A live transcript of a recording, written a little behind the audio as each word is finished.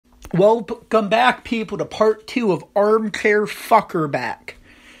Welcome back, people, to part 2 of Armchair Fuckerback.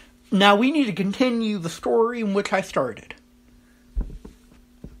 Now, we need to continue the story in which I started.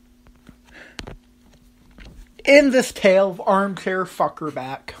 In this tale of Armchair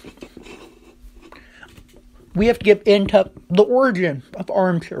Fuckerback, we have to get into the origin of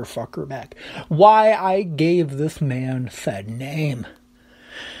Armchair Fuckerback. Why I gave this man said name.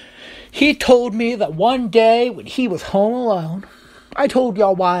 He told me that one day when he was home alone, I told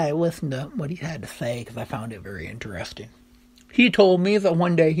y'all why I listened to what he had to say because I found it very interesting. He told me that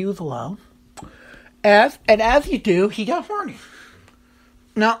one day he was alone. As you do, he got horny.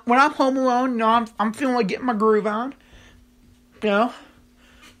 Now, when I'm home alone, I'm feeling like getting my groove on. Go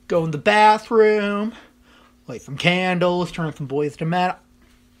in the bathroom, light some candles, turn some boys to men.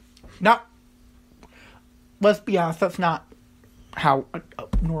 Now, let's be honest, that's not how a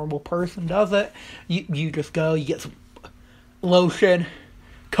normal person does it. You just go, you get some lotion,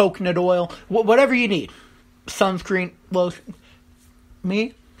 coconut oil, whatever you need. Sunscreen, lotion.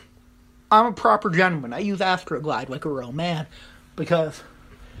 Me, I'm a proper gentleman. I use Astroglide like a real man because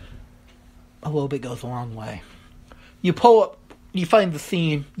a little bit goes a long way. You pull up, you find the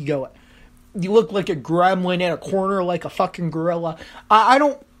scene, you look like a gremlin in a corner like a fucking gorilla. I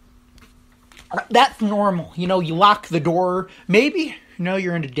don't, that's normal. You lock the door. Maybe,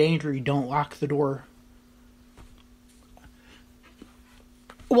 you're into danger, you don't lock the door.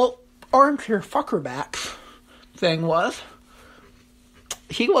 Well, Armchair Fuckerback's thing was,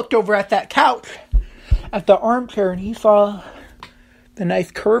 he looked over at that couch, at the armchair, and he saw the nice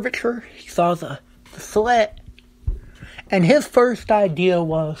curvature, he saw the slit, and his first idea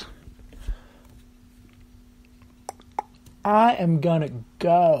was, I am gonna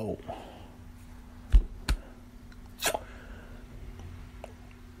go.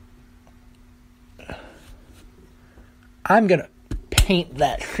 I'm gonna paint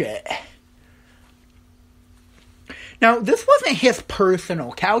that shit. Now, this wasn't his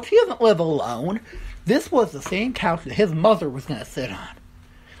personal couch. He doesn't live alone. This was the same couch that his mother was going to sit on.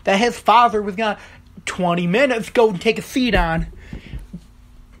 That his father was going to, 20 minutes, go and take a seat on.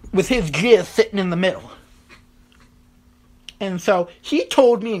 With his jizz sitting in the middle. And so, he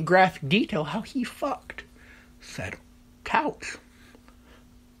told me in graphic detail how he fucked said couch.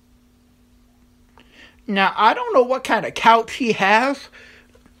 Now, I don't know what kind of couch he has,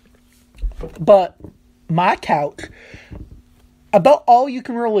 but my couch, about all you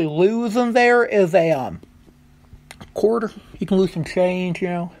can really lose in there is a quarter. You can lose some change,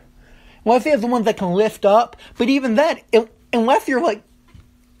 Unless he has the ones that can lift up. But even then, unless you're like,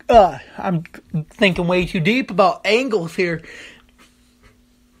 I'm thinking way too deep about angles here.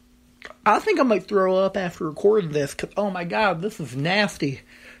 I think I might throw up after recording this, because, oh my god, this is nasty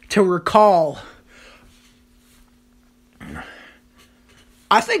to recall.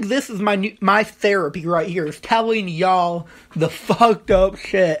 I think this is my therapy right here, is telling y'all the fucked up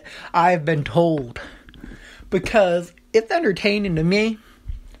shit I've been told. Because it's entertaining to me.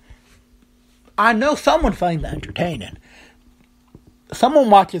 I know someone finds it entertaining. Someone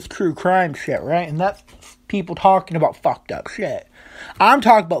watches true crime shit, right? And that's people talking about fucked up shit. I'm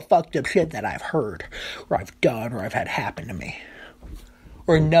talking about fucked up shit that I've heard, or I've done, or I've had happen to me.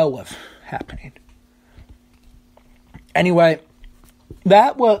 Or know of happening. Anyway,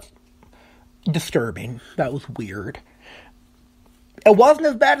 that was disturbing. That was weird. It wasn't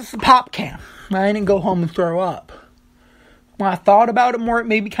as bad as the pop can. I didn't go home and throw up. When I thought about it more, it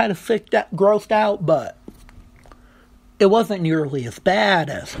made me kind of grossed out, but it wasn't nearly as bad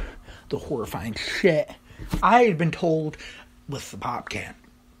as the horrifying shit I had been told with the pop can.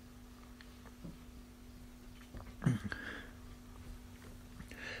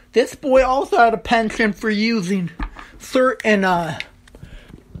 This boy also had a penchant for using certain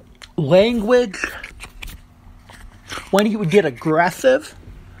language when he would get aggressive.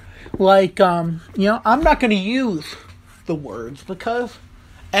 Like, I'm not going to use the words because,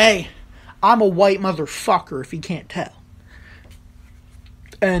 A, I'm a white motherfucker if you can't tell.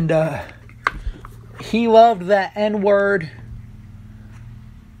 And, he loved that N-word.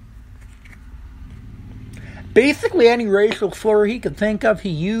 Basically, any racial slur he could think of, he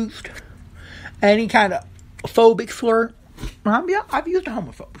used. Any kind of phobic slur. Yeah, I've used a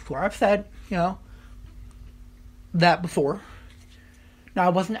homophobic slur. I've said, that before. Now, I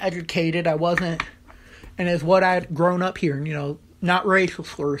wasn't educated. And it's what I'd grown up hearing, not racial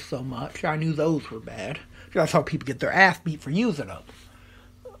slurs so much. I knew those were bad. That's how people get their ass beat for using them.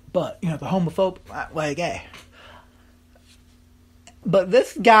 But, the homophobe, like, hey. But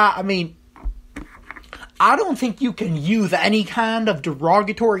this guy, I don't think you can use any kind of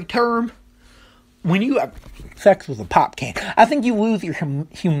derogatory term when you have sex with a pop can. I think you lose your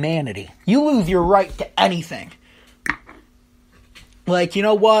humanity. You lose your right to anything. Like, you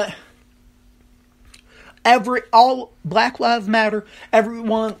know what? All Black Lives Matter,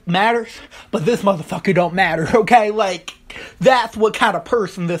 everyone matters, but this motherfucker don't matter, okay? Like, that's what kind of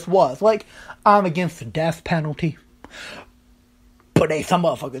person this was. Like, I'm against the death penalty, but hey, some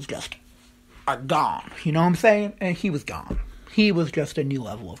motherfuckers just are gone, you know what I'm saying? And he was gone. He was just a new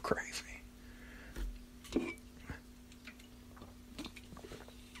level of crazy.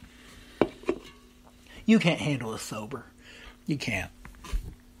 You can't handle this sober. You can't.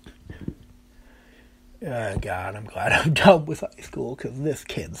 Oh, God, I'm glad I'm done with high school, because this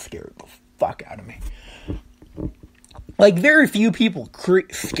kid scared the fuck out of me. Like, very few people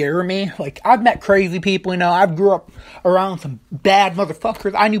scare me. Like, I've met crazy people, you know. I grew up around some bad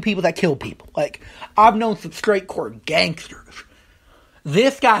motherfuckers. I knew people that killed people. Like, I've known some straight core gangsters.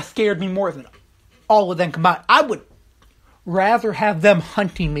 This guy scared me more than all of them combined. I would rather have them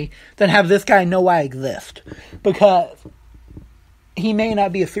hunting me than have this guy know I exist. Because he may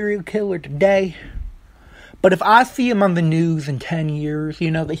not be a serial killer today, but if I see him on the news in 10 years, you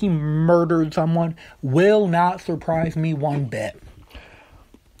know, that he murdered someone, will not surprise me one bit.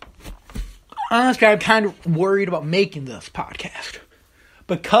 Honestly, I'm kind of worried about making this podcast.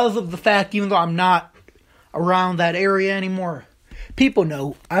 Because of the fact, even though I'm not around that area anymore, people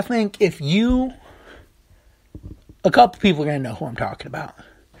know. I think a couple people are going to know who I'm talking about.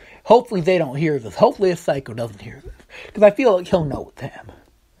 Hopefully they don't hear this. Hopefully a psycho doesn't hear this. Because I feel like he'll know it's him.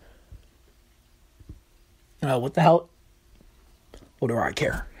 What the hell? What do I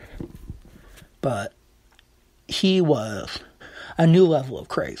care? But he was a new level of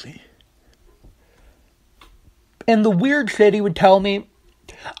crazy. And the weird shit he would tell me,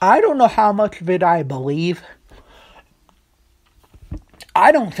 I don't know how much of it I believe.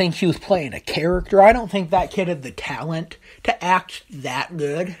 I don't think he was playing a character. I don't think that kid had the talent to act that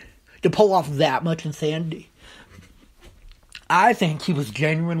good, to pull off that much insanity. I think he was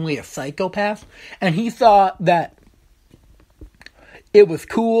genuinely a psychopath, and he thought that it was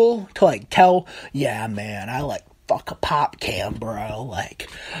cool to, like, tell, yeah, man, I, like, fuck a pop can, bro, like,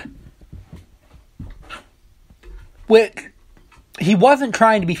 which, he wasn't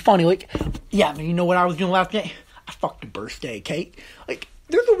trying to be funny, like, yeah, man, you know what I was doing last night? I fucked a birthday cake. Like,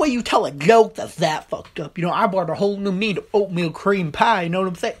 there's a way you tell a joke that's that fucked up, you know, I bought a whole new meat of oatmeal cream pie, you know what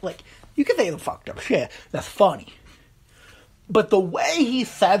I'm saying? Like, you can say the fucked up shit, that's funny. But the way he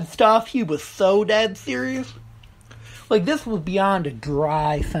said stuff, he was so dead serious. Like, this was beyond a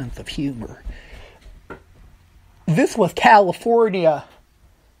dry sense of humor. This was California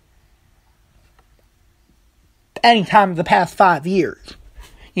anytime in the past 5 years.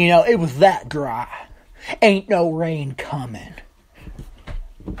 You know, it was that dry. Ain't no rain coming.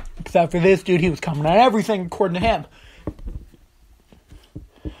 Except for this dude, he was coming on everything according to him.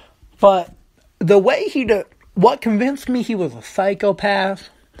 But the way he did... What convinced me he was a psychopath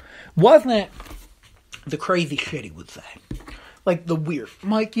wasn't the crazy shit he would say. Like, the weird.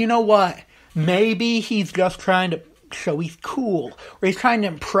 Like, you know what? Maybe he's just trying to show he's cool. Or he's trying to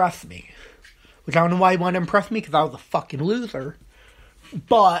impress me. Which I don't know why he wanted to impress me, because I was a fucking loser.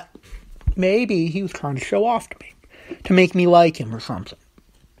 But maybe he was trying to show off to me. To make me like him or something.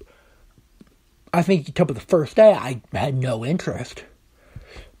 I think he took it the first day. I had no interest.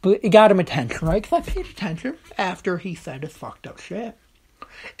 But it got him attention, right? Because I paid attention after he said his fucked up shit.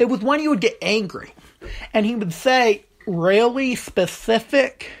 It was when he would get angry. And he would say really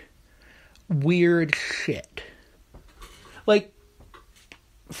specific, weird shit. Like,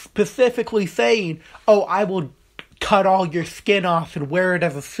 specifically saying, oh, I will cut all your skin off and wear it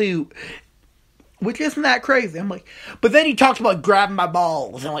as a suit. Which isn't that crazy. I'm like, but then he talks about grabbing my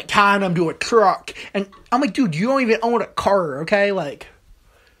balls and, like, tying them to a truck. And I'm like, dude, you don't even own a car, okay? Like...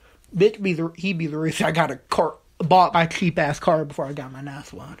 he'd be the reason I got bought my cheap-ass car before I got my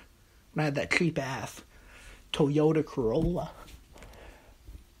nice one. When I had that cheap-ass Toyota Corolla.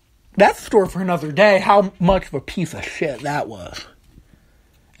 That's a story for another day, how much of a piece of shit that was.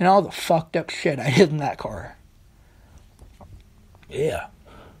 And all the fucked up shit I did in that car. Yeah.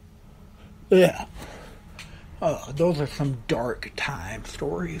 Yeah. Oh, those are some dark time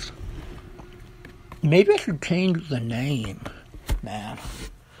stories. Maybe I should change the name, man.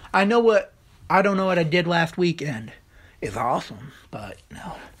 I don't know what I did last weekend is awesome, but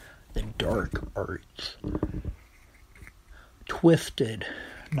no, the dark arts. Twisted,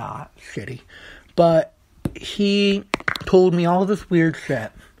 not shitty. But he told me all this weird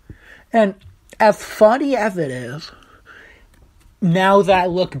shit. And as funny as it is, now that I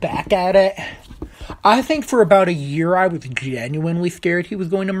look back at it, I think for about a year I was genuinely scared he was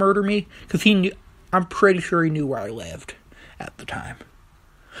going to murder me. Because I'm pretty sure he knew where I lived at the time.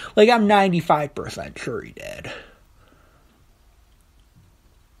 Like, I'm 95% sure he did.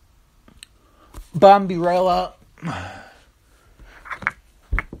 But I'm be real up.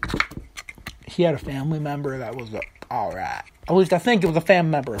 He had a family member that was alright. At least I think it was a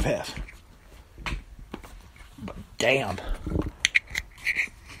family member of his. But damn.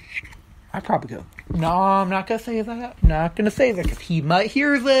 I probably could. No, I'm not going to say that. Not going to say that because he might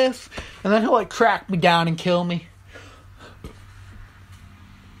hear this. And then he'll like track me down and kill me.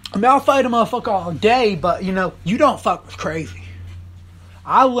 I mean, I'll fight a motherfucker all day. But, you know, you don't fuck with crazy.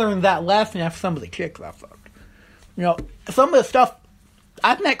 I learned that lesson after some of the chicks I fucked. You know, some of the stuff.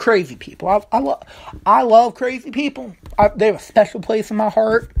 I've met crazy people. I love crazy people. They have a special place in my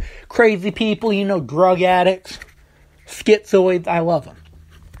heart. Crazy people, you know, drug addicts, schizoids. I love them.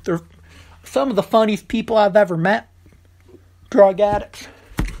 They're some of the funniest people I've ever met. Drug addicts.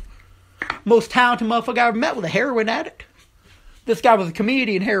 Most talented motherfucker I ever met was a heroin addict. This guy was a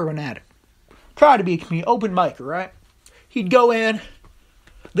comedian heroin addict. Tried to be a comedian. Open micer, right? He'd go in.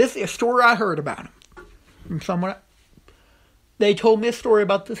 This is a story I heard about him. From someone. They told me a story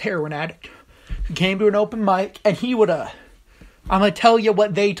about this heroin addict who came to an open mic, and he would, I'm going to tell you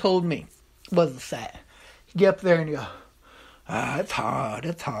what they told me was the set. You get up there and you go, it's hard.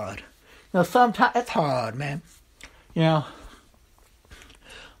 You know, sometimes it's hard, man. You know,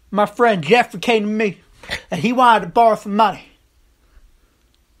 my friend Jeffrey came to me, and he wanted to borrow some money.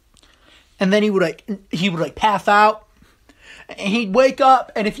 And then he would pass out, and he'd wake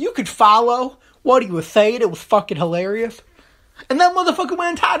up, and if you could follow what he was saying, it was fucking hilarious. And that motherfucker went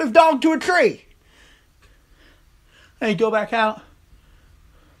and tied his dog to a tree. And he'd go back out.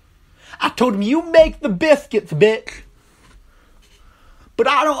 I told him, you make the biscuits, bitch. But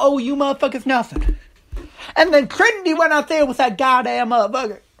I don't owe you motherfuckers nothing. And then Trinity went out there with that goddamn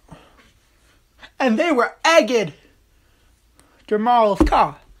motherfucker. And they were egging Jamal's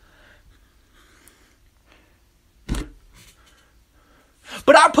car.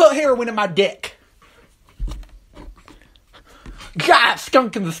 But I put heroin in my dick. God,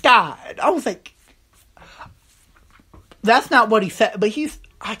 skunk in the sky. I was like, that's not what he said. But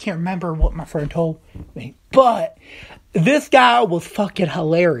I can't remember what my friend told me. But this guy was fucking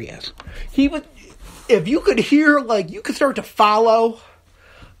hilarious. He would, if you could hear, like, you could start to follow.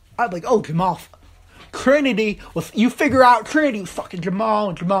 I'd be like, oh, Jamal. Trinity was, you figure out Trinity was fucking Jamal,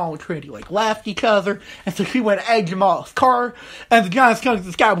 and Jamal and Trinity, like, left each other. And so she went to egg Jamal's car. And the giant skunk in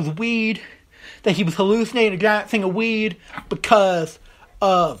the sky was weed. That he was hallucinating a giant thing of weed because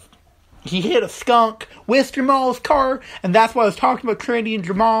of he hit a skunk with Jamal's car, and that's why I was talking about Trinity and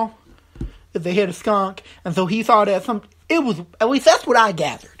Jamal. That they hit a skunk, and so he thought it was, at least that's what I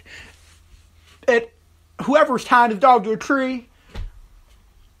gathered. Whoever was tying his dog to a tree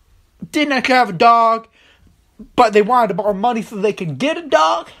didn't actually have a dog, but they wanted to borrow money so they could get a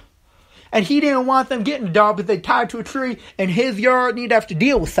dog. And he didn't want them getting a dog, but they tied to a tree in his yard, and he'd have to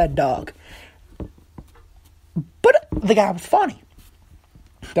deal with said dog. But the guy was funny.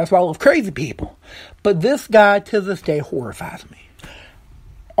 That's why I love crazy people. But this guy, to this day, horrifies me.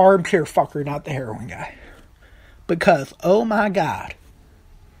 Armchair fucker, not the heroin guy. Because, oh my God,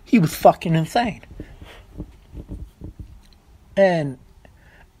 he was fucking insane. And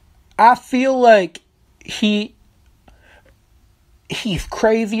I feel like he's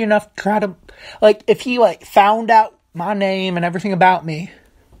crazy enough to try to, like, if he, like, found out my name and everything about me,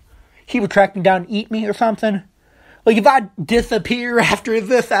 he would track me down and eat me or something. Like, if I disappear after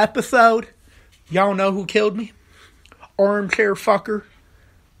this episode, y'all know who killed me? Armchair fucker.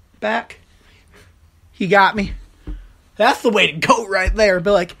 Back. He got me. That's the way to go right there.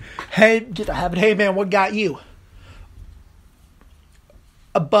 Be like, hey man, what got you?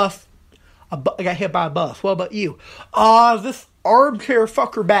 A bus. I got hit by a bus. What about you? This armchair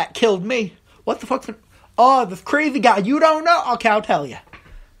fucker back killed me. What the fuck's... this crazy guy. You don't know? Okay, I'll tell you.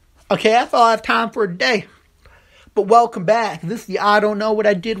 Okay, that's all I have time for today. But welcome back. This is the I Don't Know What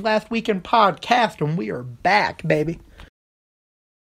I Did Last Weekend podcast, and we are back, baby.